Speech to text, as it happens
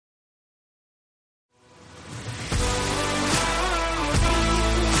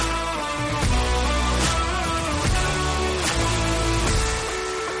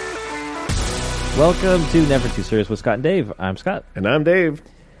Welcome to Never Too Serious with Scott and Dave. I'm Scott. And I'm Dave.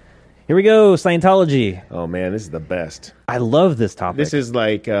 Here we go, Scientology. Oh, man, this is the best. I love this topic. This is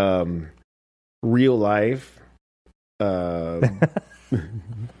like real life, you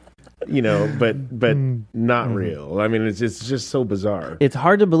know, but not real. I mean, it's just so bizarre. It's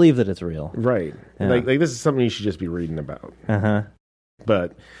hard to believe that it's real. Right. Yeah. Like this is something you should just be reading about. Uh-huh.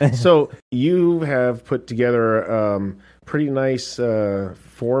 But so you have put together a pretty nice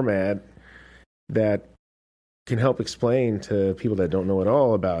format that can help explain to people that don't know at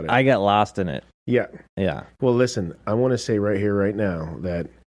all about it. I got lost in it. Yeah. Yeah. Well, listen, I want to say right here, right now, that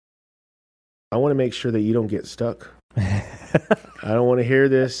I want to make sure that you don't get stuck. I don't want to hear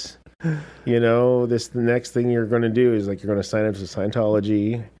this. You know, the next thing you're going to do is like you're going to sign up to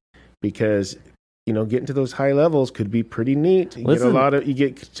Scientology because, you know, getting to those high levels could be pretty neat. You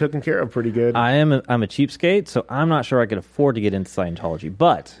get taken care of pretty good. I'm a cheapskate, so I'm not sure I could afford to get into Scientology.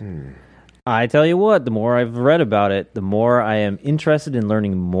 But I tell you what, the more I've read about it, the more I am interested in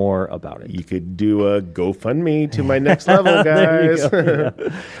learning more about it. You could do a GoFundMe to my next level, There you guys. go,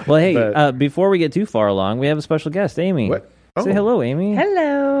 yeah. Well, hey, before we get too far along, we have a special guest, Amy. What? Oh. Say hello, Amy.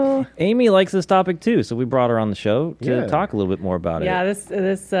 Hello. Amy likes this topic too, so we brought her on the show to Yeah. talk a little bit more about Yeah, it.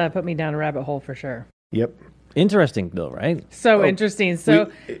 this put me down a rabbit hole for sure. Yep. Interesting, Bill, right? So interesting.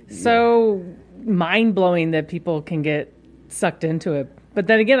 So mind blowing that people can get sucked into it. But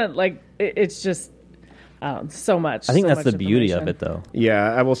then again, it's just so much. I think so that's much the beauty of information. it, though.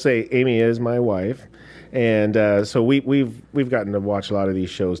 Yeah, I will say Amy is my wife, and so we've gotten to watch a lot of these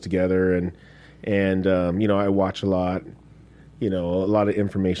shows together, and you know, I watch a lot. You know, a lot of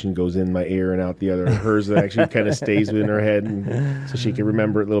information goes in my ear and out the other. Hers actually kind of stays within her head, and so she can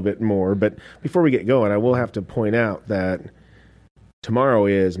remember it a little bit more. But before we get going, I will have to point out that tomorrow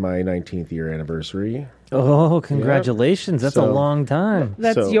is my 19th year anniversary. Oh, congratulations. That's a So- long time.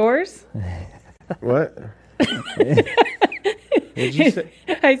 That's So- yours? What? What'd you say?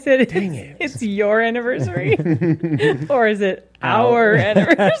 I said Dang it. it's your anniversary? Or is it our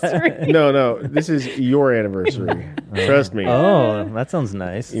anniversary? No, this is your anniversary. Trust me. Oh, that sounds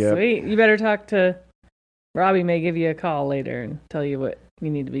nice. Yep. Sweet. You better talk to Robbie may give you a call later and tell you what you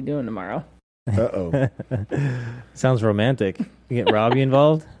need to be doing tomorrow. Uh-oh. Sounds romantic. You get Robbie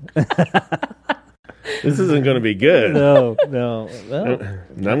involved? This isn't going to be good. No. Well, And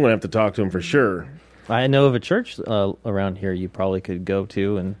I'm going to have to talk to him for sure. I know of a church around here you probably could go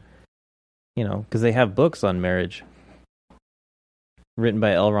to, and, you know, because they have books on marriage written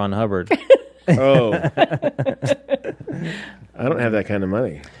by L. Ron Hubbard. Oh. I don't have that kind of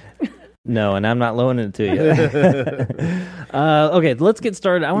money. No, and I'm not loaning it to you. Okay, let's get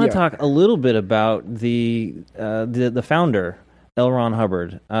started. I want to talk a little bit about the founder, L. Ron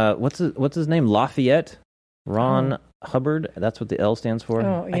Hubbard. What's his name? Lafayette Ron Hubbard. That's what the L stands for.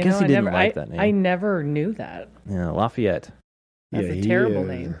 Oh, I guess he didn't like that name. I never knew that. Yeah, Lafayette. That's Yeah, a he terrible is.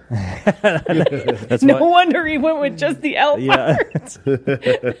 name. That's No what, wonder he went with just the L yeah. part.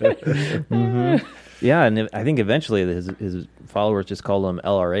 Yeah, and I think eventually his followers just call him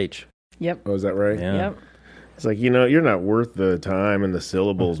LRH. Yep. Oh, is that right? Yeah. Yep. It's like, you know, you're not worth the time and the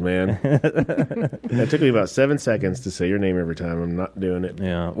syllables, man. It took me about 7 seconds to say your name every time. I'm not doing it.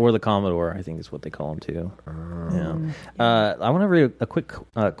 Yeah, or the Commodore, I think is what they call him too. Yeah. I want to read a quick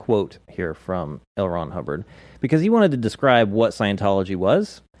quote here from L. Ron Hubbard, because he wanted to describe what Scientology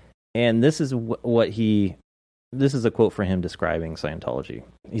was, and this is this is a quote for him describing Scientology.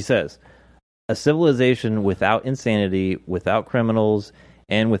 He says, "A civilization without insanity, without criminals,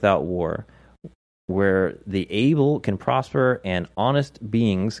 and without war, where the able can prosper and honest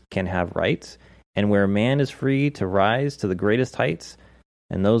beings can have rights, and where man is free to rise to the greatest heights,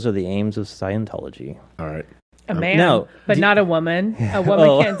 and those are the aims of Scientology." All right. A man, No. but not a woman. A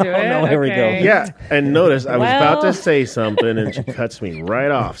woman can't do it. no, here we go. Okay. Yeah, and notice I was about Well- to say something, and she cuts me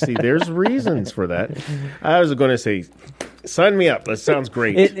right off. See, there's reasons for that. I was going to say, sign me up. That sounds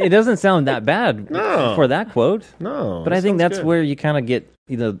great. It doesn't sound that bad No. for that quote, No. but I that think sounds that's good. where you kind of get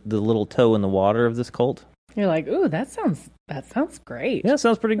the little toe in the water of this cult. You're like, ooh, that sounds great. Yeah,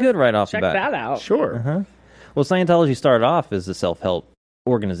 sounds pretty good right off Check the bat. that out. Sure. Uh-huh. Well, Scientology started off as a self-help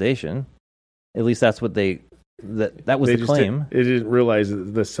organization. At least that's what that was They the just claim. They didn't realize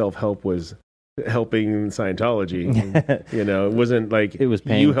that the self-help was helping Scientology. You know, it wasn't like It was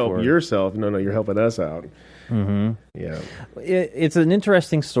paying you help for it. yourself. No, you're helping us out. Mm-hmm. Yeah. It's an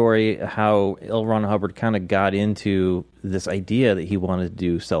interesting story how L. Ron Hubbard kind of got into this idea that he wanted to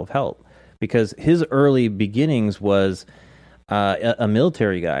do self-help, because his early beginnings was a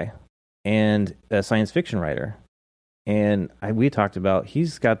military guy and a science fiction writer. And we talked about,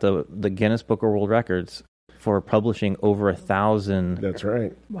 he's got the Guinness Book of World Records for publishing over 1,000 That's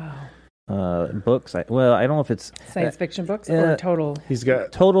right. Wow. books. I don't know if it's Science fiction books or total? He's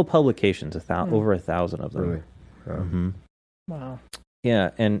got total publications, over 1,000 of them. really. Mm-hmm. Wow.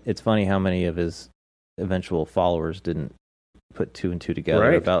 Yeah, and it's funny how many of his eventual followers didn't put two and two together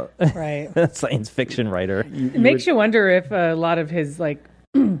Right. about Right. a science fiction writer. It makes you wonder if a lot of his like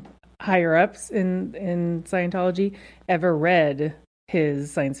higher ups in Scientology ever read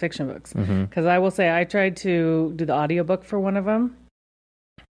his science fiction books. Because I will say I tried to do the audiobook for one of them.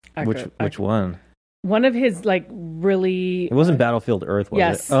 Which one? One of his like really. It wasn't Battlefield Earth, was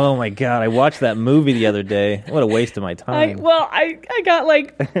Yes. it? Oh my god, I watched that movie the other day. What a waste of my time. I got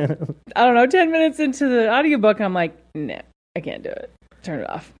like I don't know 10 minutes into the audiobook and I'm like, no, I can't do it. Turn it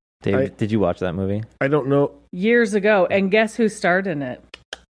off. Dave, did you watch that movie? I don't know. Years ago, and guess who starred in it?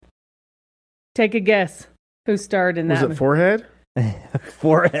 Take a guess. Who starred in that? Was it Forehead?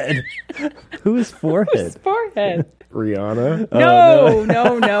 Forehead. Who's Forehead? Whose forehead? Rihanna?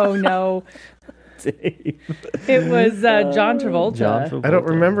 No. Dave. It was John Travolta, John Travolta. I don't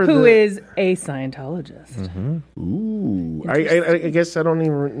remember who is a Scientologist. Ooh. I guess I don't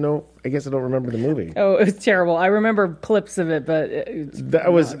even know. I guess I don't remember the movie. Oh, it was terrible. I remember clips of it, but I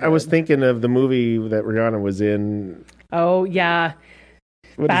was thinking of the movie that Rihanna was in. Oh yeah,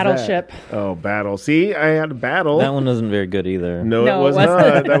 What is Battleship. that? Oh, Battle. See, I had a battle. That one wasn't very good either. No, No, it was it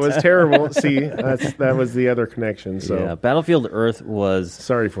wasn't. not. That was terrible. See, that was the other connection. So Yeah, Battlefield Earth was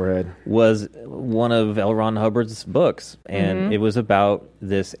sorry, Forehead. one of L. Ron Hubbard's books, and it was about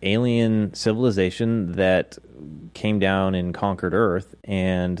this alien civilization that came down and conquered Earth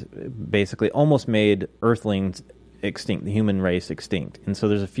and basically almost made Earthlings extinct, the human race extinct. And so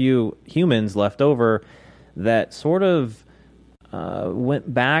there's a few humans left over that sort of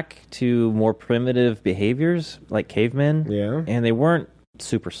went back to more primitive behaviors like cavemen. Yeah. And they weren't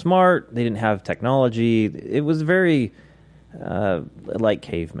super smart. They didn't have technology. It was very like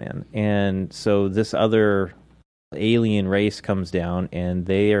caveman. And so this other alien race comes down and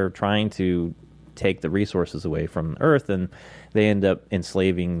they are trying to take the resources away from Earth, and they end up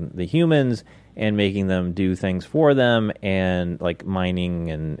enslaving the humans and making them do things for them and like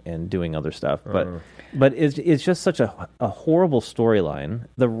mining and doing other stuff. But it's just such a horrible storyline.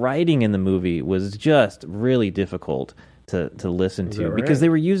 The writing in the movie was just really difficult to listen to because they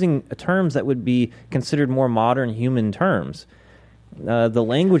were using terms that would be considered more modern human terms. The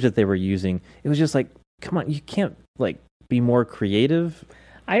language that they were using, it was just like, come on, you can't like be more creative.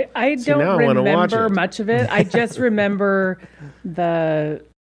 I now don't I wanna watch remember it. much of it. I just remember the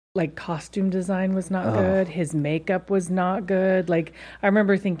like costume design was not good. His makeup was not good. Like I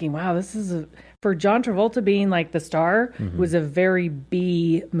remember thinking, wow, this is for John Travolta being like the star was a very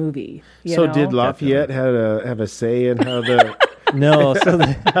B movie. You So know? did Lafayette have a say in how the No, so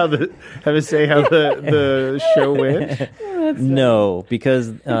have a say how the show went? no,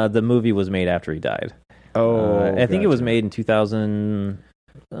 because the movie was made after he died. Oh, I think it was gotcha. made in 2000.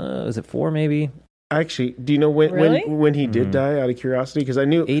 Is it 4 maybe? Actually, do you know Really? when he did die? Out of curiosity, because I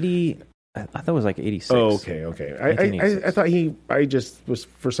knew 80. I thought it was like 86. Oh, okay. I 1986. thought I just was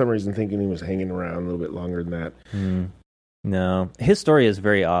for some reason thinking he was hanging around a little bit longer than that. No, his story is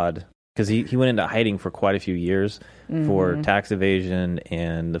very odd because he went into hiding for quite a few years for tax evasion,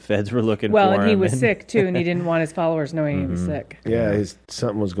 and the feds were looking Well, for him. and he was sick too, and he didn't want his followers knowing he was sick. Yeah,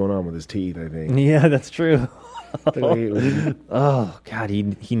 something was going on with his teeth. I think. Yeah, that's true. It was- Oh God,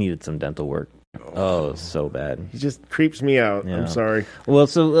 he needed some dental work. Oh, so bad. he just creeps me out. Yeah. I'm sorry. Well,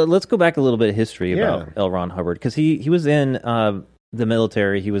 so let's go back a little bit of history about Yeah. L. Ron Hubbard, because he was in the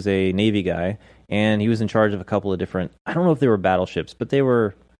military. He was a Navy guy, and he was in charge of a couple of different, I don't know if they were battleships, but they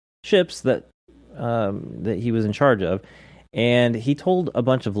were ships that he was in charge of. And he told a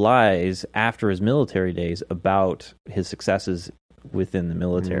bunch of lies after his military days about his successes within the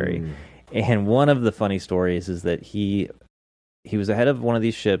military. And one of the funny stories is that he was ahead of one of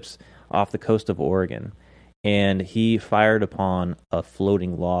these ships off the coast of Oregon, and he fired upon a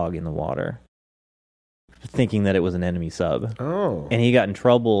floating log in the water, thinking that it was an enemy sub. Oh, And he got in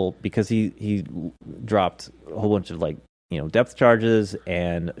trouble because he dropped a whole bunch of depth charges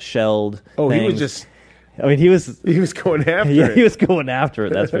and shelled. he was things. just I mean, he was going after yeah, it. he was going after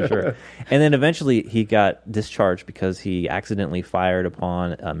it, that's for sure. And then eventually he got discharged because he accidentally fired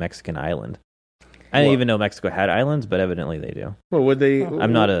upon a Mexican island. I didn't even know Mexico had islands, but evidently they do. Well, would they?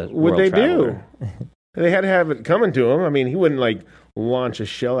 I'm not a Would world they traveler. do? They had to have it coming to him. I mean, he wouldn't launch a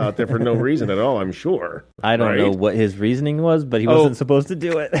shell out there for no reason at all. I'm sure. I don't know Right? what his reasoning was, but he wasn't supposed to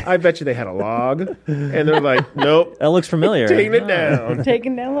do it. I bet you they had a log, and they're like, "Nope, That looks familiar. taking it down."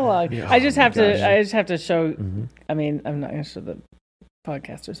 Taking down the log. I just have gosh. to. I just have to show. I mean, I'm not going to show the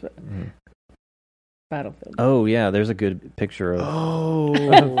podcasters, but Battlefield. Oh yeah, there's a good picture of Oh,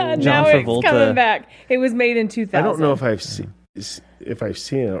 John Now Travolta. it's coming back. It was made in 2000. I don't know if I've seen. If I've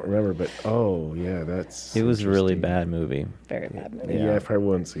seen it, I don't remember. But oh yeah, that's. It was a really interesting. bad movie. Very bad movie. Yeah, if I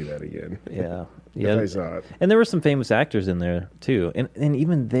wouldn't see that again. Yeah, If yeah. I saw it. And there were some famous actors in there too, and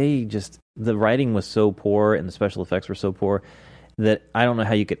even they just the writing was so poor and the special effects were so poor that I don't know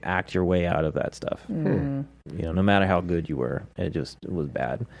how you could act your way out of that stuff. Mm. You know, no matter how good you were, it was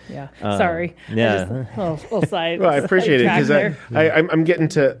bad. Yeah. Sorry. Yeah. Little side. Well, I appreciate it because there. I'm getting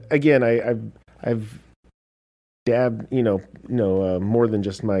to again. I've dabbed, more than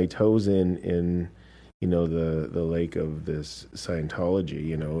just my toes in the lake of this Scientology.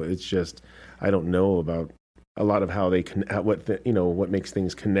 You know, it's just I don't know about a lot of how they can what makes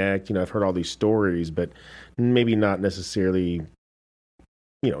things connect. You know, I've heard all these stories, but maybe not necessarily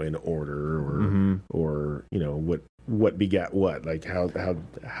in order or what begat what, like how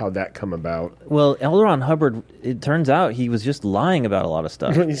that come about. Well, L. Ron Hubbard, it turns out he was just lying about a lot of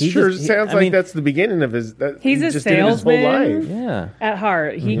stuff. Sounds like that's the beginning of his. He's a just did it his whole salesman. life. Yeah. At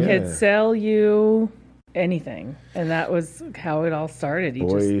heart, he Yeah. could sell you anything, and that was how it all started. He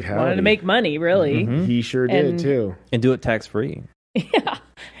Boy, just wanted howdy. to make money, really. He sure did And- too. And do it tax free. Yeah,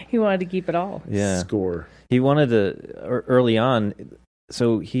 he wanted to keep it all. Yeah. Score. He wanted to early on.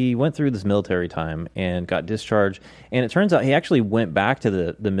 So he went through this military time and got discharged. And it turns out he actually went back to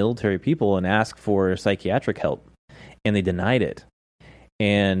the military people and asked for psychiatric help, and they denied it.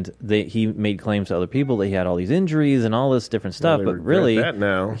 And he made claims to other people that he had all these injuries and all this different stuff. Well, they but regret really, that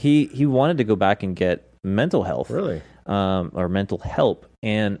now. he wanted to go back and get mental health, Really? or mental help.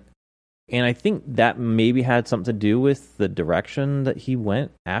 And I think that maybe had something to do with the direction that he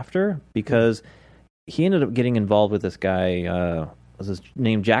went after, because he ended up getting involved with this guy, was his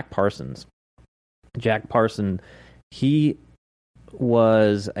name Jack Parsons. Jack Parson, he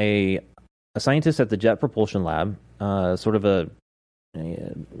was a scientist at the Jet Propulsion Lab, sort of a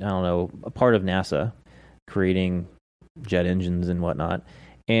part of NASA, creating jet engines and whatnot.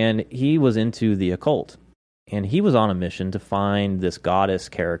 And he was into the occult. And he was on a mission to find this goddess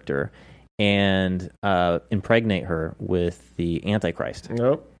character and impregnate her with the Antichrist.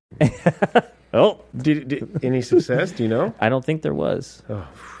 Nope. Oh, Did any success? Do you know? I don't think there was. Oh,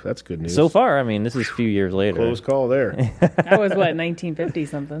 that's good news. So far, I mean, this is a few years later. Close call there. That was what 1950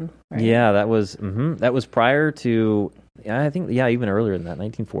 something. Right? Yeah, that was prior to, I think, even earlier than that,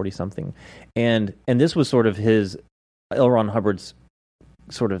 1940 something. And this was sort of L. Ron Hubbard's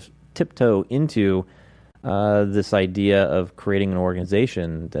sort of tiptoe into this idea of creating an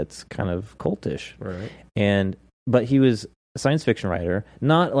organization that's kind of cultish. Right. But he was a science fiction writer,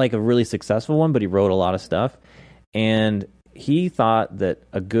 not like a really successful one, but he wrote a lot of stuff. And he thought that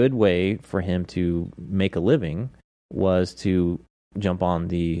a good way for him to make a living was to jump on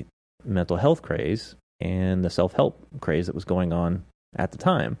the mental health craze and the self-help craze that was going on at the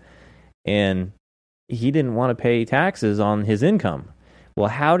time. And he didn't want to pay taxes on his income. Well,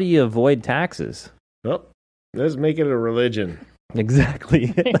 how do you avoid taxes? Well, let's make it a religion. Exactly.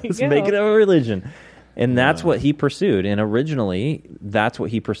 you Let's go. make it a religion. And that's what he pursued. And originally, that's what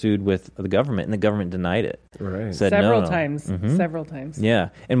he pursued with the government, and the government denied it. Right. Said Several no. times. Mhm. Several times. Yeah.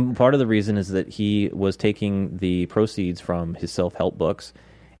 And part of the reason is that he was taking the proceeds from his self-help books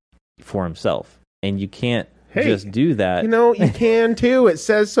for himself. And you can't just do that. You can too. It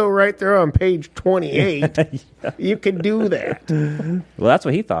says so right there on page 28. You can do that. Well, that's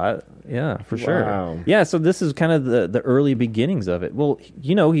what he thought. Yeah, for sure. Wow. Yeah, so this is kind of the early beginnings of it. Well,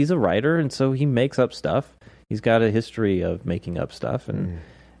 he's a writer, and so he makes up stuff. He's got a history of making up stuff, and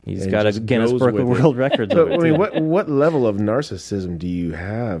he's And got a just Guinness goes Book of with it. World Records. But of I it, mean, too. what level of narcissism do you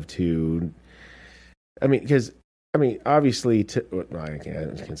have to? I mean, because obviously, I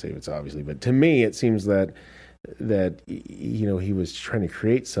can't say it's obviously, but to me, it seems that he was trying to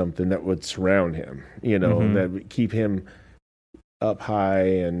create something that would surround him, that would keep him up high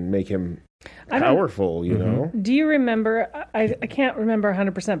and make him powerful, Do you remember? I can't remember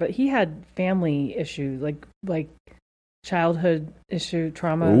 100%, but he had family issues, like childhood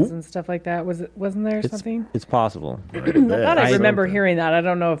traumas and stuff like that. Wasn't there something? It's possible. I thought I remember Something. hearing that. I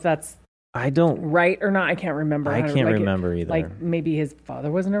don't know if that's I don't. right or not. I can't remember. I can't remember either. Like maybe his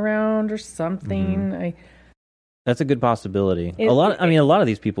father wasn't around or something. That's a good possibility. A lot of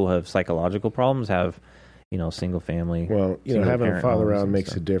these people have psychological problems. Have single family. Well, single having a parent father homes around and makes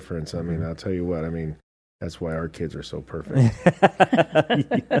stuff. a difference. I mean, I'll tell you what. I mean, That's why our kids are so perfect.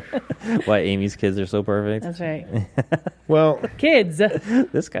 Why Amy's kids are so perfect. That's right. Well, Kids.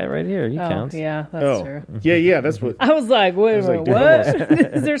 This guy right here, he counts. Yeah, that's true. yeah, that's what. I was like, wait a minute, dude, what?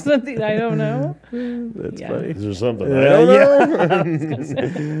 Is there something I don't know? That's Yeah. funny. Is there something I don't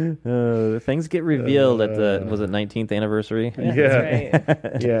know? Things get revealed at the 19th anniversary. That's Yeah. right.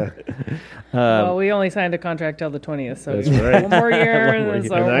 Yeah, Well, we only signed a contract till the 20th, so That's right. one more year and then it's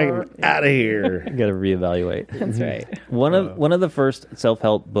and over. I'm out of here. Got to reevaluate. That's right. One of the first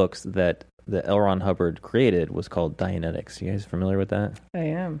self-help books that L. Ron Hubbard created was called Dianetics. You guys familiar with that? I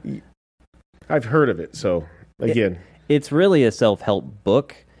am. I've heard of it. So again, It's really a self-help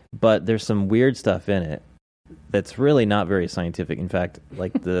book, but there's some weird stuff in it that's really not very scientific. In fact,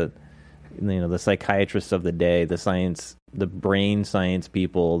 like the psychiatrists of the day, the brain science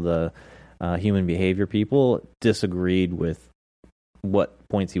people, the human behavior people disagreed with what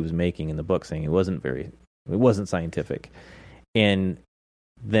points he was making in the book, saying it wasn't scientific. And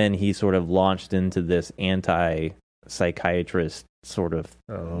then he sort of launched into this anti-psychiatrist sort of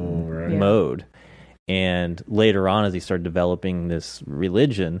mode. And later on, as he started developing this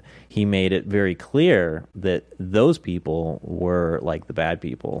religion, he made it very clear that those people were like the bad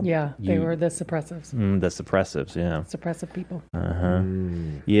people. Yeah, they were the suppressives. The suppressives, yeah. Suppressive people.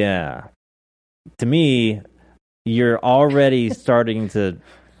 Yeah. To me, you're already starting to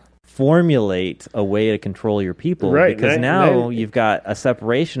formulate a way to control your people, Right, because now now you've got a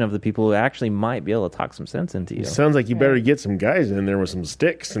separation of the people who actually might be able to talk some sense into you. it sounds like you better get some guys in there with some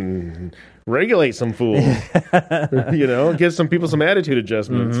sticks and regulate some fools. Give some people some attitude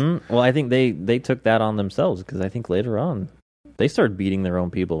adjustments. Well, I think they took that on themselves, because I think later on they started beating their own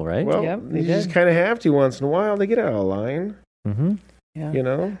people, right? Well, Yep, they you just did. kind of have to once in a while. They get out of line.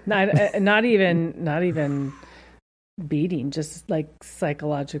 Yeah. Not even beating, just like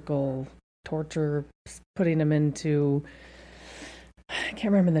psychological torture, putting them into, I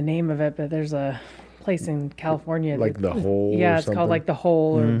can't remember the name of it, but there's a place in California, Like the Hole. yeah, or it's something. called like the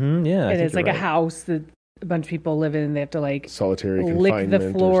Hole, or Yeah, I and think it's you're like a right. house that a bunch of people live in. They have to like Solitary lick confinement. the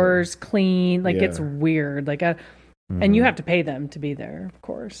or floors clean, like Yeah. it's weird, like and you have to pay them to be there, of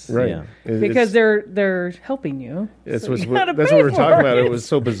course, something. Right. Yeah. because they're helping you. That's so what you gotta that's pay what we're for talking about. it. It was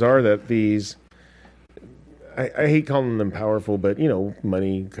so bizarre that these. I hate calling them powerful, but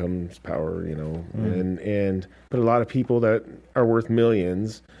money comes power. But a lot of people that are worth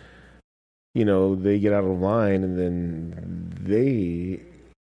millions, they get out of line, and then they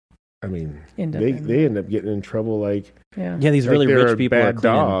End up they end up getting in trouble. Like Yeah. Yeah, these like really they're rich a people are bad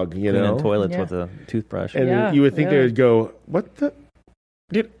cleaning, dog, cleaning toilets Yeah. with a toothbrush. and Yeah, you would think yeah. they would go, "What the,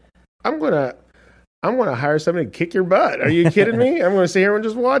 dude? I'm gonna hire somebody to kick your butt. Are you kidding me? I'm gonna sit here and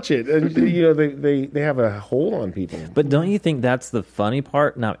just watch it." And they have a hold on people. But don't you think that's the funny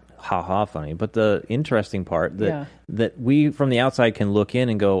part? Not ha funny, but the interesting part that we from the outside can look in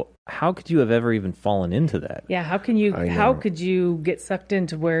and go, how could you have ever even fallen into that? Yeah, how know. could you get sucked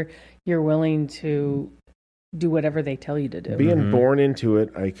into where you're willing to do whatever they tell you to do? Being born into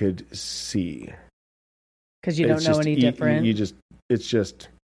it, I could see. Because you don't It's know just any you- different. It's just,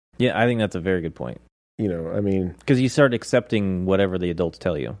 Yeah, I think that's a very good point. Because you start accepting whatever the adults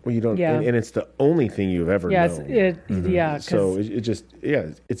tell you. well, you don't, Yeah. and it's the only thing you've ever yeah, known. yeah, So because it just,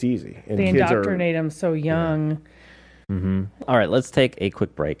 it's easy. And they kids indoctrinate them so young. All right, let's take a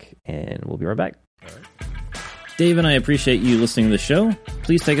quick break, and we'll be right back. Dave and I appreciate you listening to the show.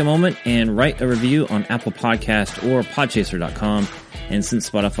 Please take a moment and write a review on Apple Podcast or Podchaser.com. And since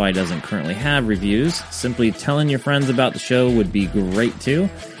Spotify doesn't currently have reviews, simply telling your friends about the show would be great too.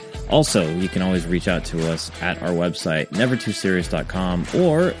 Also, you can always reach out to us at our website, nevertooserious.com,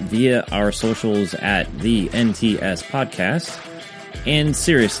 or via our socials at the NTS Podcast. And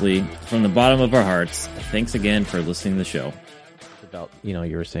seriously, from the bottom of our hearts, thanks again for listening to the show. About, you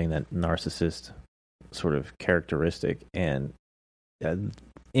were saying that narcissist sort of characteristic, and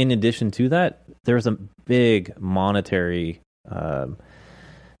in addition to that, there's a big monetary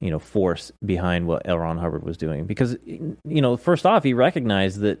force behind what L. Ron Hubbard was doing, because first off, he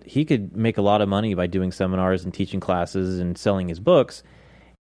recognized that he could make a lot of money by doing seminars and teaching classes and selling his books,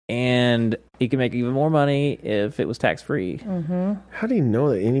 and he could make even more money if it was tax-free. How do you know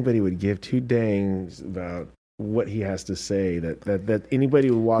that anybody would give two dangs about what he has to say, that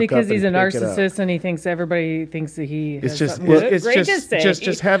anybody would walk Because up he's a and pick it up? narcissist and he thinks everybody thinks that he has It's just something it's great to say.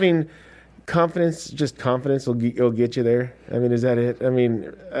 just having confidence. Just confidence will get you there. I mean, is that it? I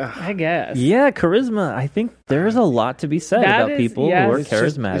mean, I guess. Yeah, charisma. I think there's a lot to be said That about is- people yes. who are it's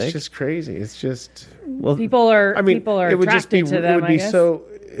just- charismatic. it's just crazy. It's just. well, People are I mean, people are it would just be. attracted to It them, would I be guess. so.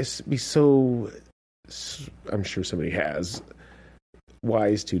 It'd be so. I'm sure somebody has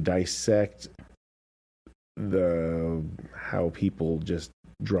wise to dissect the how people just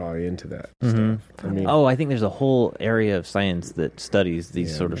draw into that stuff. I mean, I think there's a whole area of science that studies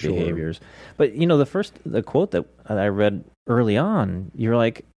these sort of sure. behaviors. But the quote that I read early on, you're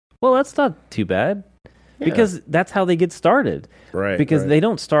like, well, that's not too bad. Because that's how they get started. Right. Because they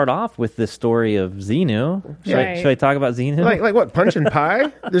don't start off with this story of Xenu. Should I talk about Xenu? Like what? Punch and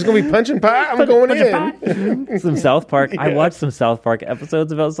pie? There's going to be punch and pie? I'm going in. Some South Park. I watched some South Park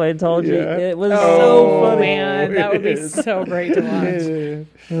episodes about Scientology. Yeah. It was so funny. Man, that would be so great to watch.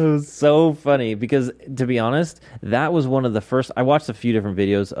 It was so funny because, to be honest, that was one of the first. I watched a few different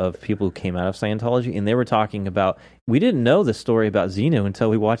videos of people who came out of Scientology, and they were talking about, we didn't know the story about Xenu until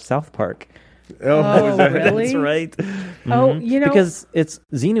we watched South Park. Oh, really? That's right. Oh, you know, because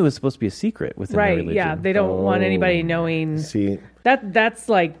Xenu is supposed to be a secret within the religion. Yeah, they don't want anybody knowing. See, that's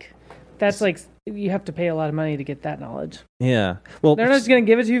like you have to pay a lot of money to get that knowledge. Yeah, well, they're not just going to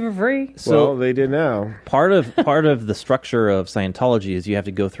give it to you for free. So they did now. Part of the structure of Scientology is you have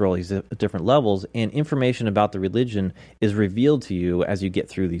to go through all these different levels, and information about the religion is revealed to you as you get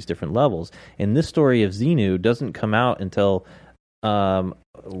through these different levels. And this story of Xenu doesn't come out until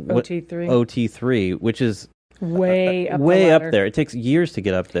OT3, which is way up there. It takes years to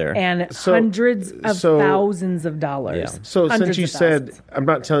get up there, and hundreds of thousands of dollars. Yeah. So since you said, I'm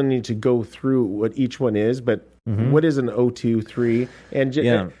not telling you to go through what each one is, but what is an O2-3? And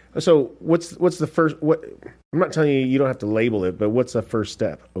so what's the first? What I'm not telling you don't have to label it, but what's the first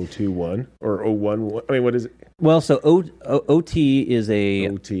step? O2-1 or O1? I mean, what is it? Well, so OT is a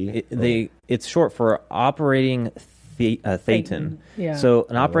OT. It's short for operating Thetan. Yeah. So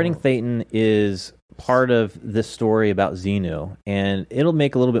an operating Thetan is part of this story about Xenu, and it'll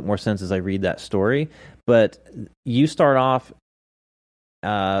make a little bit more sense as I read that story. But you start off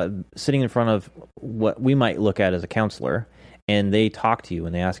sitting in front of what we might look at as a counselor, and they talk to you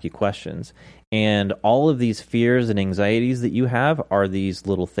and they ask you questions. And all of these fears and anxieties that you have are these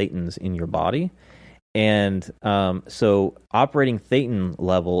little Thetans in your body. And so operating Thetan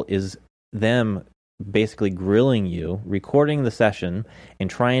level is them basically grilling you, recording the session, and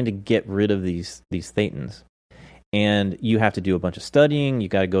trying to get rid of these Thetans. And you have to do a bunch of studying. You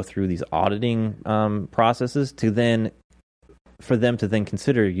got to go through these auditing processes for them to then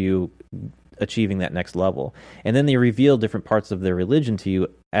consider you achieving that next level. And then they reveal different parts of their religion to you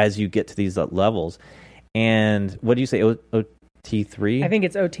as you get to these levels. And what do you say? OT3? I think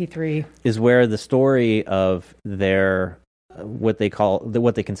it's OT3. Is where the story of their what they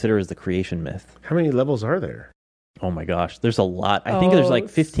consider as the creation myth. How many levels are there? Oh my gosh, there's a lot. I think there's like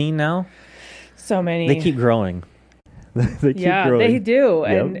 15 now. So many. They keep growing. They keep growing. They do.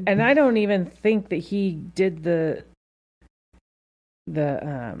 Yep. And I don't even think that he did the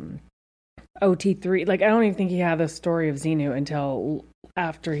OT3. Like, I don't even think he had the story of Xenu until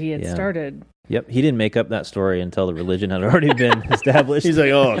after he had started. Yep, he didn't make up that story until the religion had already been established. He's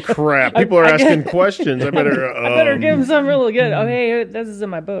like, oh crap! People are asking questions. I better give him something really good. Oh, hey, this is in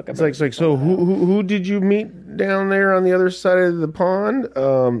my book. It's like, so who did you meet down there on the other side of the pond?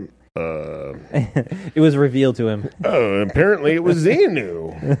 It was revealed to him. Apparently it was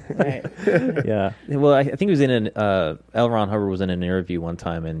Xenu. Right. Yeah. Well, I think he was in L. Ron Hubbard was in an interview one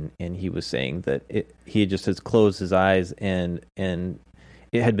time, and he was saying that he just has closed his eyes and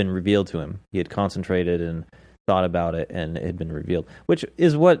it had been revealed to him. He had concentrated and thought about it, and it had been revealed, which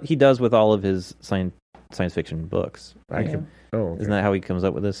is what he does with all of his science fiction books, right? Yeah. Isn't that how he comes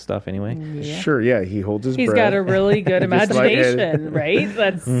up with this stuff anyway? Yeah. Sure, yeah. He holds his breath. He's got a really good imagination, right?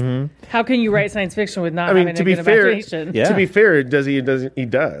 That's how can you write science fiction with not having a good imagination? Yeah. To be fair, he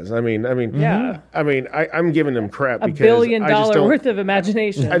does. I mean, yeah. I mean, I'm giving him crap because $1 billion worth of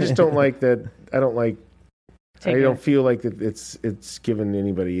imagination. I just don't like that. I don't feel like that it's given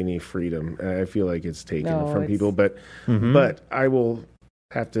anybody any freedom. I feel like it's taken from people. But I will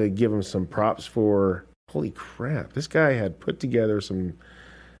have to give him some props for. Holy crap! This guy had put together some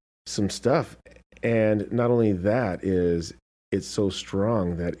stuff, and not only that it's so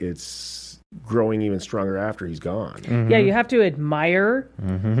strong that it's growing even stronger after he's gone. Yeah, you have to admire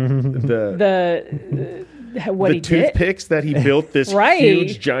the what he did. Toothpicks that he built this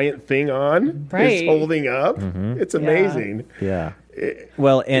huge giant thing on is holding up. It's amazing. Yeah.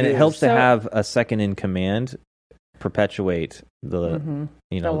 Well, and it helps to have a second in command perpetuate the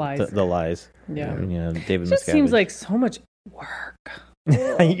lies. The lies. Yeah. David Miscavige. It just seems like so much work.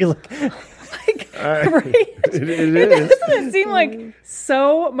 You look right? It is. Doesn't it seem like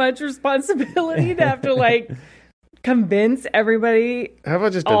so much responsibility to have to convince everybody How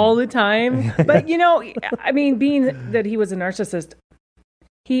about just all the time? But I mean, being that he was a narcissist,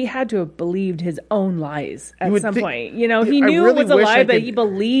 he had to have believed his own lies at would some think- point. You know, he I knew really it was a wish lie, I but could- he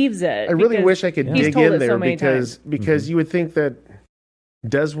believes it. I really because wish I could he's dig told in it so there many because times. because you would think that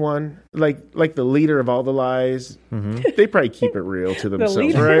does one like the leader of all the lies, they probably keep it real to themselves,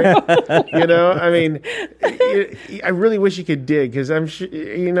 leader right? You know, I mean, I really wish you could dig because I'm sure,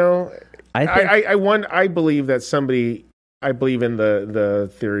 you know, I think I believe that somebody. I believe in the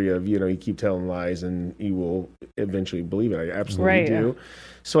theory of, you know, you keep telling lies and you will eventually believe it. I absolutely Right, do.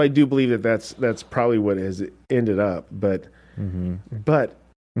 So I do believe that that's probably what has ended up. But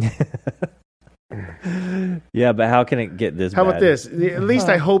yeah, but how can it get this how bad? about this? At least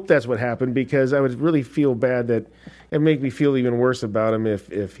I hope that's what happened, because I would really feel bad that it make me feel even worse about him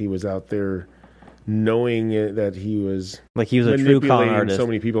if he was out there knowing that he was Like he was a true con manipulating artist. so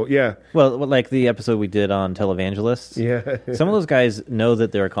many people. Yeah, Well, like the episode we did on televangelists. yeah, Some of those guys know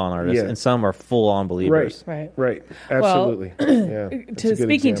that they're con artists, Yeah. and some are full-on believers. Right. right, absolutely. yeah, That's a good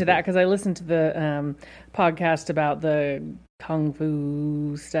Speaking to example. that, because I listened to the podcast about the kung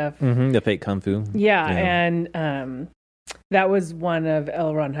fu stuff. The fake kung fu. Yeah, Yeah. and that was one of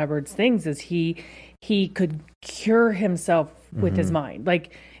L. Ron Hubbard's things is he could cure himself with his mind.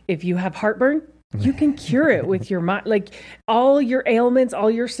 Like if you have heartburn, you can cure it with your mind. Like all your ailments, all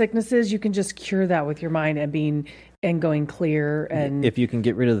your sicknesses, you can just cure that with your mind and going clear and If you can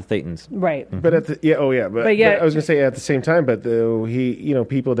get rid of the thetans. right. But at the but yeah- I was gonna say at the same time, but though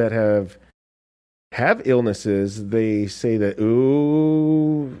people that have illnesses, they say that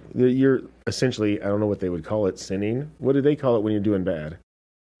that you're essentially, I don't know what they would call it, sinning. What do they call it when you're doing bad?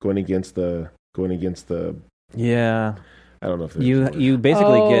 Going against the Yeah. I don't know if there's You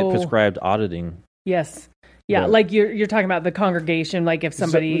basically get Oh. prescribed auditing. Yes. Yeah, Yeah. like you're talking about the congregation. Like if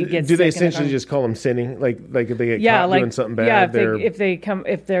somebody gets do they sick in the essentially just call them sinning? Like if they get yeah, caught like doing something bad, yeah,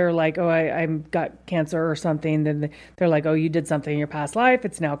 if they're like, oh, I've got cancer or something, then they're like, oh, you did something in your past life.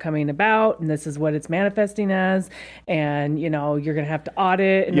 It's now coming about, and this is what it's manifesting as, and you know you're gonna have to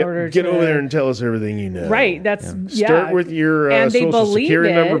audit in order get to over there and tell us everything you know. right. That's yeah. Start with your And they social believe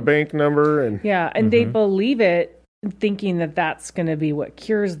security number, it. bank number, and Yeah, and they believe it, thinking that that's going to be what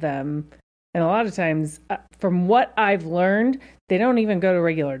cures them. And a lot of times, from what I've learned, they don't even go to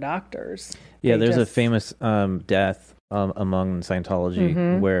regular doctors. Yeah, They there's just- a famous death among Scientology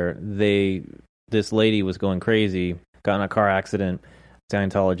Mm-hmm. where this lady was going crazy, got in a car accident.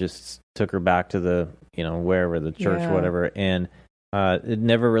 Scientologists took her back to the wherever, the church, Yeah. whatever, and it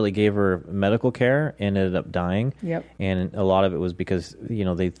never really gave her medical care and ended up dying. Yep. And a lot of it was because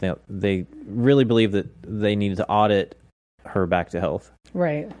they really believed that they needed to audit her back to health.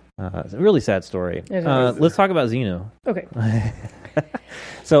 Right. It's a really sad story. It is. Let's talk about Xenu. Okay.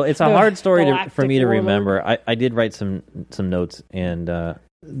 So it's a The hard story for galactic me to warlord. remember. I did write some notes, and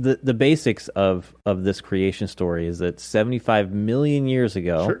the basics of this creation story is that 75 million years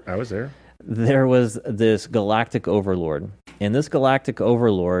ago, sure, I was there. there was this galactic overlord. And this galactic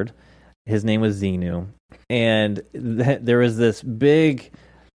overlord, his name was Xenu. And there was this big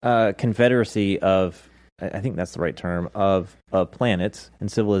confederacy of, I think that's the right term, of planets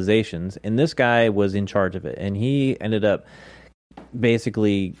and civilizations. And this guy was in charge of it. And he ended up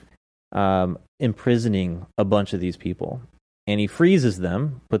basically imprisoning a bunch of these people. And he freezes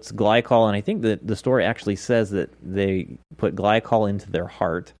them, puts glycol, and I think that the story actually says that they put glycol into their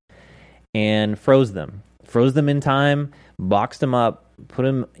heart and froze them in time, boxed them up, put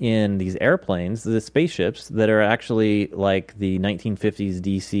them in these airplanes, the spaceships that are actually like the 1950s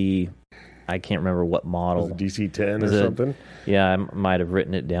DC. I can't remember what model. Was it DC-10 or Was it- something? Yeah, I might have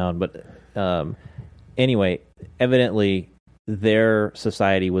written it down, but anyway, evidently their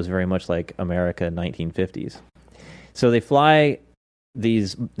society was very much like America 1950s. So they fly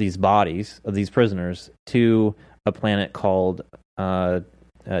these bodies of these prisoners to a planet called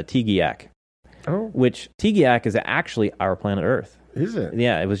Tigiak, which Tigiak is actually our planet Earth. Is it?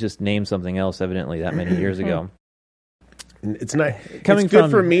 Yeah, it was just named something else evidently that many years ago. It's not. Coming it's good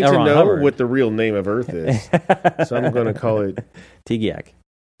from for me L. to Ron know Hubbard. what the real name of Earth is, so I'm going to call it Tigiak.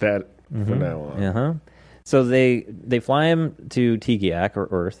 that from now on. Uh-huh. So they fly him to Tigiak, or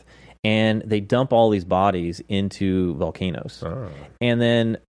Earth, and they dump all these bodies into volcanoes. Oh. And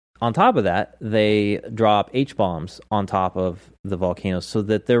then on top of that, they drop H-bombs on top of the volcanoes so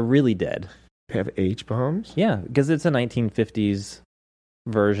that they're really dead. Have H bombs? Yeah, because it's a 1950s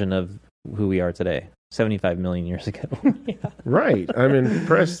version of who we are today, 75 million years ago. Right. I'm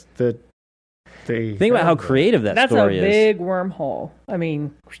impressed that they Think about how have that. creative that That's a story is. big wormhole. I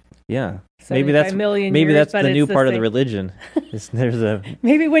mean, Yeah. 75 million maybe years, that's but the new it's part of the same- religion. There's a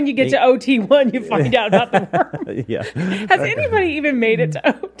Maybe when you get to OT1, you find out about the worm. yeah. Has anybody even made it to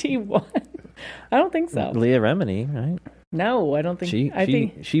OT1? I don't think so. Leah Remini, right? No, I don't think. I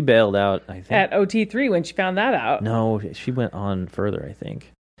think she bailed out, I think. at OT3 when she found that out. No, she went on further, I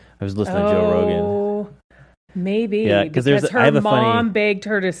think. I was listening to Joe Rogan. Maybe. Yeah, because I her have a mom funny... begged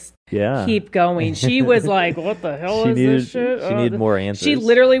her to keep going. She was like, what the hell is this shit? She needed more answers. She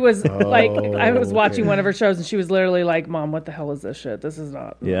literally was like, I was watching one of her shows and she was literally like, Mom, what the hell is this shit? This is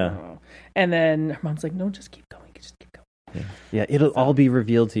not. Yeah. No. And then her mom's like, no, just keep going. Just keep going. Yeah, it'll all be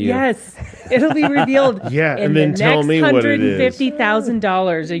revealed to you. Yes, it'll be revealed. Yeah, in and then the tell next me what it is.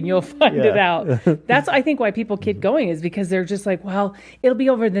 $150,000, and you'll find it Yeah. out. That's, I think, why people keep going is because they're just like, well, it'll be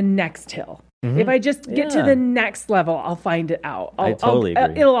over the next hill. If I just get to the next level, I'll find it out. I totally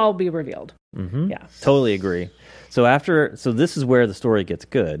agree. It'll all be revealed. Yeah, Totally agree. So this is where the story gets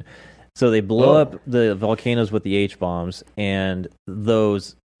good. So they blow up the volcanoes with the H-bombs, and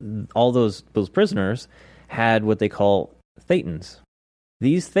all those prisoners had what they call thetans.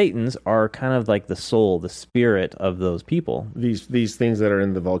 These thetans are kind of like the soul, the spirit of those people. These things that are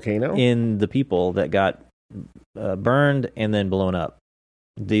in the volcano? In the people that got burned and then blown up.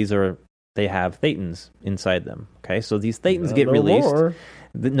 They have thetans inside them. Okay, so these thetans get released.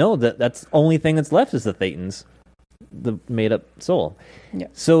 That's the only thing that's left is the thetans, the made up soul. Yeah.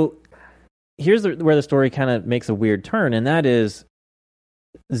 So here's where the story kind of makes a weird turn, and that is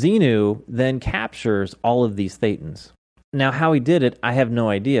Xenu then captures all of these thetans. Now, how he did it, I have no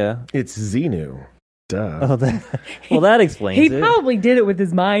idea. It's Xenu. Duh. Oh, that explains he it. probably did it with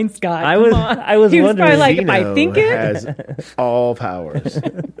his mind, Scott. I was he was wondering. probably like, if I Xenu think it, has all powers.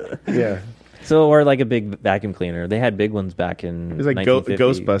 Yeah. So, or like a big vacuum cleaner. They had big ones back in. It's like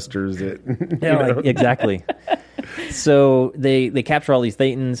 1950. Ghostbusters. Yeah, like, exactly. So they capture all these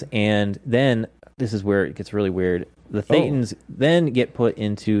thetans, and then this is where it gets really weird. The thetans then get put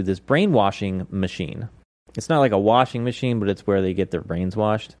into this brainwashing machine. It's not like a washing machine, but it's where they get their brains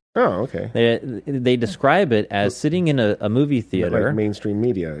washed. Oh, okay. They describe it as sitting in a movie theater. Like mainstream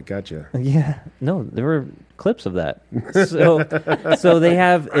media. Gotcha. Yeah. No, there were clips of that. So they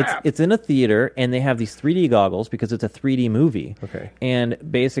have it's in a theater, and they have these 3D goggles because it's a 3D movie. Okay. And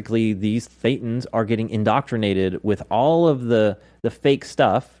basically these thetans are getting indoctrinated with all of the fake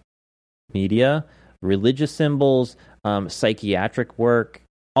stuff, media, religious symbols, psychiatric work,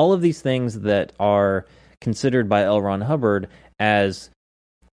 all of these things that are considered by L. Ron Hubbard as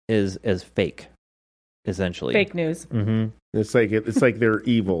fake, essentially. fake news. Mm-hmm. It's like they're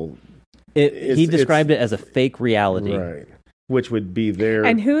evil. He described it as a fake reality. Right. Which would be their...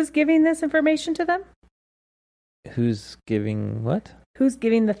 And who's giving this information to them? Who's giving what? Who's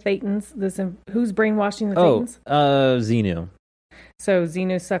giving the thetans who's brainwashing the thetans? Xenu. So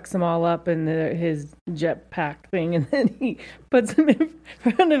Xenu sucks them all up in his jetpack thing, and then he puts them in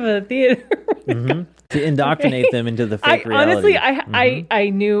front of a theater. To indoctrinate them into the fake Honestly, reality. I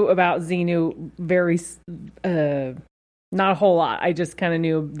knew about Xenu very, not a whole lot. I just kind of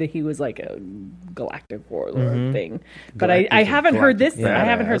knew that he was like a galactic warlord thing. But I haven't heard this. Galactic I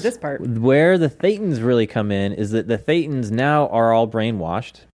haven't heard badass. this part. Where the thetans really come in is that the thetans now are all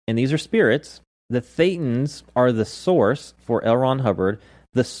brainwashed, and these are spirits. The thetans are the source for L. Ron Hubbard,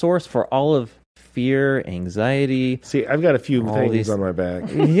 the source for all of fear, anxiety. See, I've got a few all things these- on my back.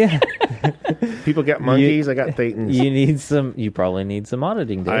 Yeah. People got monkeys. I got thetans. You probably need some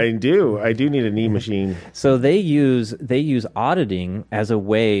auditing, Dave. I do. I do need a knee machine. So they use auditing as a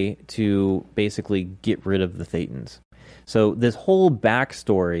way to basically get rid of the thetans. So this whole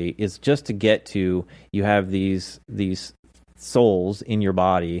backstory is just to get to you have these souls in your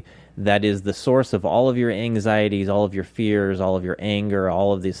body that is the source of all of your anxieties, all of your fears, all of your anger,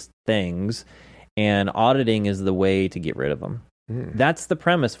 all of these things, and auditing is the way to get rid of them. That's the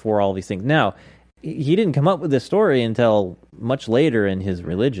premise for all these things. Now, he didn't come up with this story until much later in his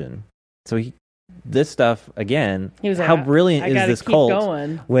religion. So this stuff, again, He was like, how brilliant I is gotta this keep cult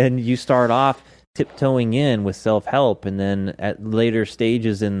going. when you start off tiptoeing in with self-help, and then at later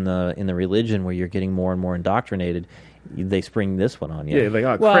stages in the religion where you're getting more and more indoctrinated, they spring this one on you. Yeah, like,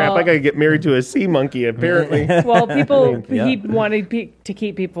 oh, Well- crap, I got to get married to a sea monkey, apparently. Well, people Yeah. he wanted to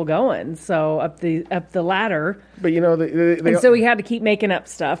keep people going, so up the ladder, But, you know, and so he had to keep making up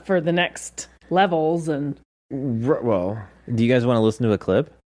stuff for the next levels, and well, Do you guys want to listen to a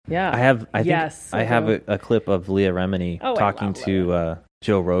clip? yeah, I have do. a clip of Leah Remini Oh, I talking love to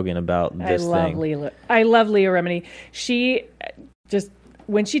Joe Rogan about this thing. I love Leah Remini. She just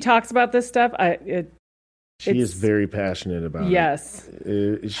when she talks about this stuff, she is it's- very passionate about yes.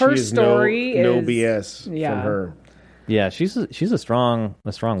 it. Her story no is- BS yeah. from her. Yeah, she's a strong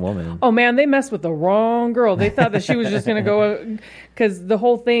woman. Oh man, they messed with the wrong girl. They thought that she was just going to go because the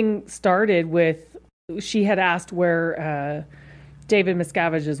whole thing started with she had asked where David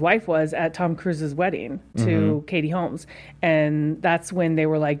Miscavige's wife was at Tom Cruise's wedding to Katie Holmes. And that's when they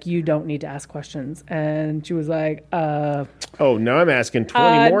were like, you don't need to ask questions. And she was like, Oh, now I'm asking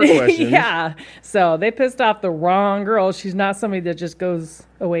 20 more questions. Yeah. So they pissed off the wrong girl. She's not somebody that just goes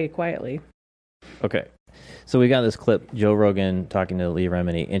away quietly. Okay. So we got this clip, Joe Rogan talking to Leah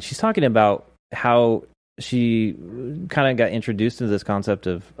Remini, and she's talking about how she kind of got introduced to this concept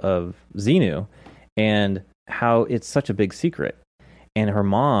of Xenu and how it's such a big secret. And her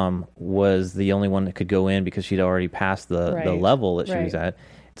mom was the only one that could go in because she'd already passed the level that she was at.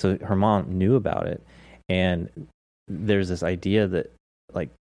 So her mom knew about it. And there's this idea that, like,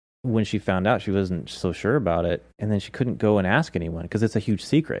 when she found out, she wasn't so sure about it. And then she couldn't go and ask anyone because it's a huge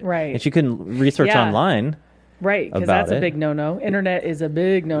secret. Right. And she couldn't research online. Right, because that's a big no-no. Internet is a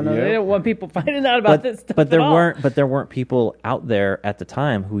big no-no. Yep. They don't want people finding out about this stuff. But there weren't people out there at the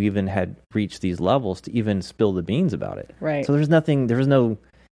time who even had reached these levels to even spill the beans about it. Right. So there was no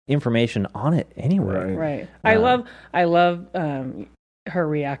information on it anyway. Right. I love her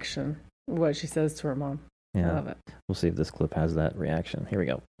reaction. What she says to her mom. Yeah. I love it. We'll see if this clip has that reaction. Here we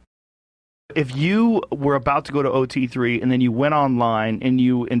go. If you were about to go to OT3 and then you went online and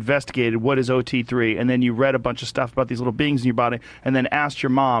you investigated what is OT3 and then you read a bunch of stuff about these little beings in your body and then asked your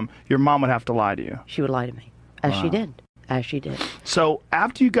mom would have to lie to you. She would lie to me, as she did. So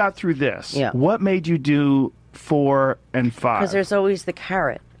after you got through this, Yeah. what made you do 4 and 5? Because there's always the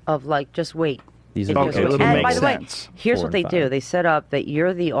carrot of, like, just wait. These It are just Okay, waits. it'll And make by the way, sense. here's 4 what they and do. 5. They set up that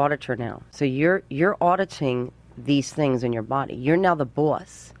you're the auditor now. So you're auditing these things in your body. You're now the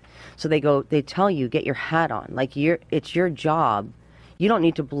boss. So they tell you, get your hat on. Like, it's your job. You don't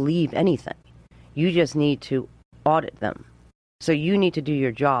need to believe anything. You just need to audit them. So you need to do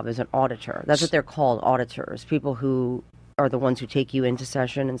your job as an auditor. That's what they're called, auditors. People who are the ones who take you into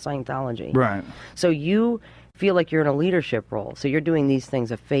session in Scientology. Right. So you feel like you're in a leadership role. So you're doing these things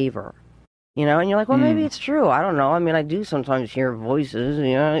a favor. You know, and you're like, well, maybe it's true. I don't know. I mean, I do sometimes hear voices,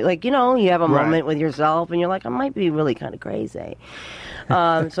 you know, like, you have a Right. moment with yourself and you're like, I might be really kind of crazy.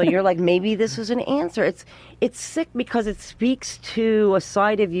 So you're like, maybe this is an answer. It's sick because it speaks to a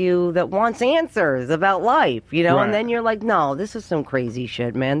side of you that wants answers about life, Right. and then you're like, no, this is some crazy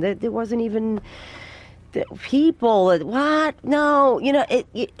shit, man. There wasn't even people that, what? No,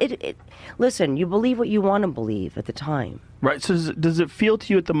 it listen, you believe what you want to believe at the time. Right. So does it feel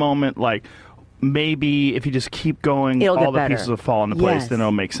to you at the moment like maybe if you just keep going, It'll all get the better. pieces will fall into place, Yes. then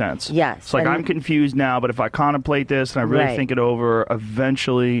it'll make sense? Yes. It's like, And- I'm confused now, but if I contemplate this and I really Right. think it over,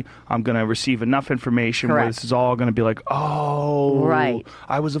 eventually I'm going to receive enough information where Correct. this is all going to be like, oh, Right.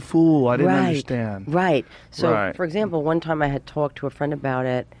 I was a fool. I didn't Right. understand. Right. So, Right. for example, one time I had talked to a friend about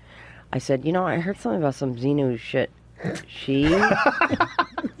it. I said, I heard something about some Xenu shit. She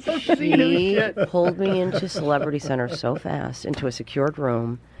pulled me into Celebrity Center so fast, into a secured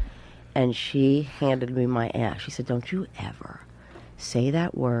room, and she handed me my ass. She said, don't you ever say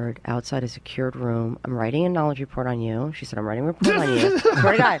that word outside a secured room. I'm writing a knowledge report on you. She said, I'm writing a report on you.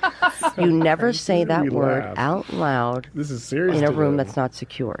 Swear to God. You never say that We word laugh. out loud This is serious. in a to room them. that's not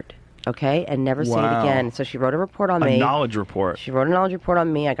secured. Okay? And never say it Wow. again. So she wrote a report on A me. knowledge report. She wrote a knowledge report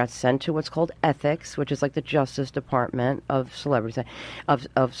on me. I got sent to what's called ethics, which is like the Justice Department of celebrities, of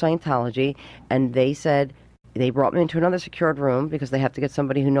Scientology. And they said, they brought me into another secured room because they have to get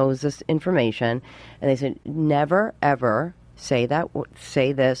somebody who knows this information. And they said, never, ever say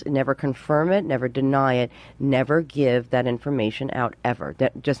say this, never confirm it, never deny it, never give that information out ever.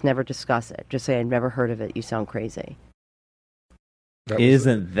 Just never discuss it. Just say, I've never heard of it. You sound crazy. That was-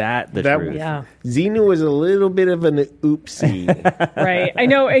 Isn't that the that- truth? Yeah. Xenu was a little bit of an oopsie. Right. I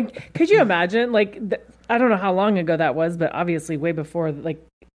know. And could you imagine, like, I don't know how long ago that was, but obviously way before, like,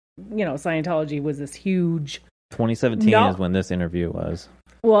 Scientology was this huge. 2017 No. is when this interview was.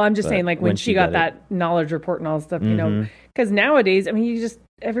 Well, I'm just But saying, like, when when she she got did it. that knowledge report and all this stuff, Mhm. because nowadays, I mean,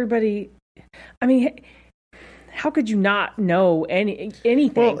 everybody, I mean, how could you not know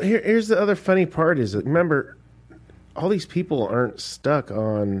anything? Well, here's the other funny part is that, remember, all these people aren't stuck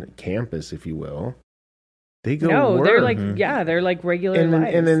on campus, if you will. They go no, work. they're like, they're like regular and then,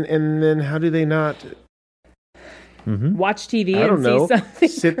 lives. and then how do they not, Watch TV I don't and know, see something.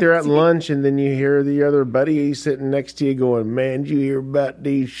 sit there at crazy. lunch and then you hear the other buddy sitting next to you going, man, did you hear about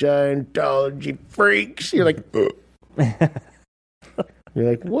these Scientology freaks? You're like, ugh. You're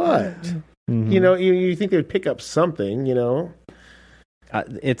like, what? Mhm. You think they'd pick up something,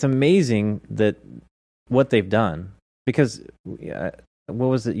 It's amazing that what they've done, because what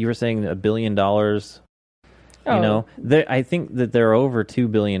was it you were saying, $1 billion? Oh. I think that they're over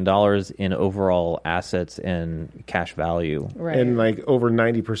 $2 billion in overall assets and cash value. Right. and like over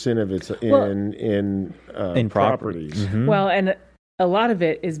 90% of it's Well- in In properties. Mhm. Well, and a lot of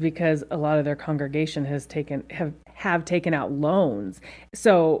it is because a lot of their congregation have taken out loans.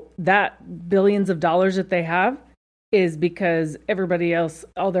 So that billions of dollars that they have is because everybody else,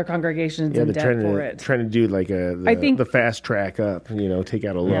 all their congregations in debt for it. Trying to do like the fast track up, take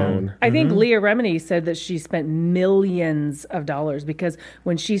out a loan. I think Leah Remini said that she spent millions of dollars because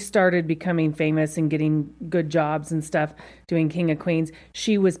when she started becoming famous and getting good jobs and stuff, doing King of Queens,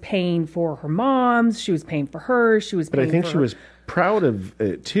 she was paying for her mom's, she was paying for her, she was paying But I think for she was proud of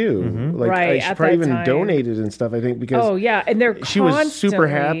it too. Right, she at probably that even time. donated and stuff. I think because and they're she was super constantly-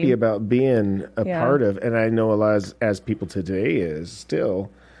 happy about being a part of, and I know a lot as people today is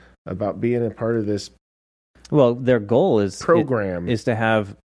still about being a part of this Well, their goal is program. is to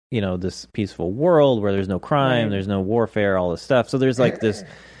have this peaceful world where there's no crime, there's no warfare, all this stuff. So there's like this.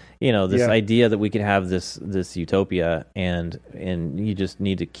 This idea that we could have this utopia, and you just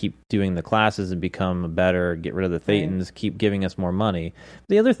need to keep doing the classes and become better, get rid of the thetans, keep giving us more money.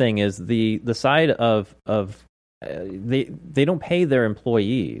 The other thing is the side of they don't pay their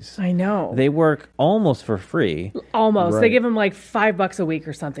employees. I know. They work almost for free. Almost. Right. They give them like $5 a week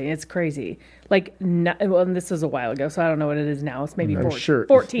or something. It's crazy. And this was a while ago, so I don't know what it is now. It's maybe I'm sure.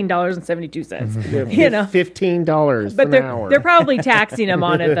 $14.72. $15 But an hour. they're probably taxing them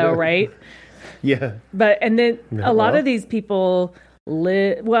on it though, right? Yeah. And then a lot of these people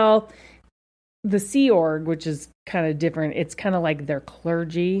the Sea Org, which is kind of different. It's kind of like their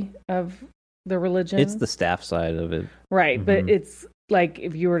clergy of the religion. It's the staff side of it. Right, but it's like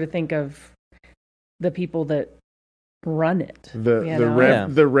if you were to think of the people that run it.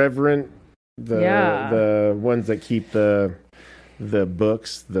 The reverend, the ones that keep the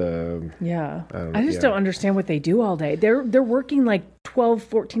books, I just don't understand what they do all day. They're working like 12,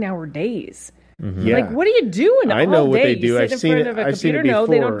 14-hour days. Yeah. Like, what are you doing all day? I know what they do. You sit I've in seen front it. of a I've seen it computer? No,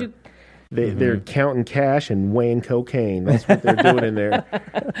 they don't before. do. They're counting cash and weighing cocaine. That's what they're doing in there.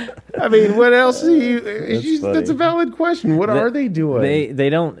 I mean, what else are you? That's a valid question. What are they doing? They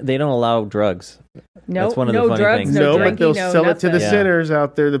don't allow drugs. No, That's one of the funny drugs, things. no but drinking, they'll no sell it to the nothing. sinners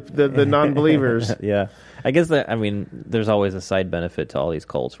out there, the non-believers. Yeah. I guess there's always a side benefit to all these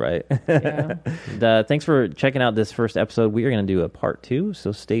cults, right? Yeah. Thanks for checking out this first episode. We are going to do a part 2,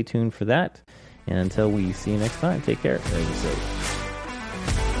 so stay tuned for that. And until we see you next time, take care.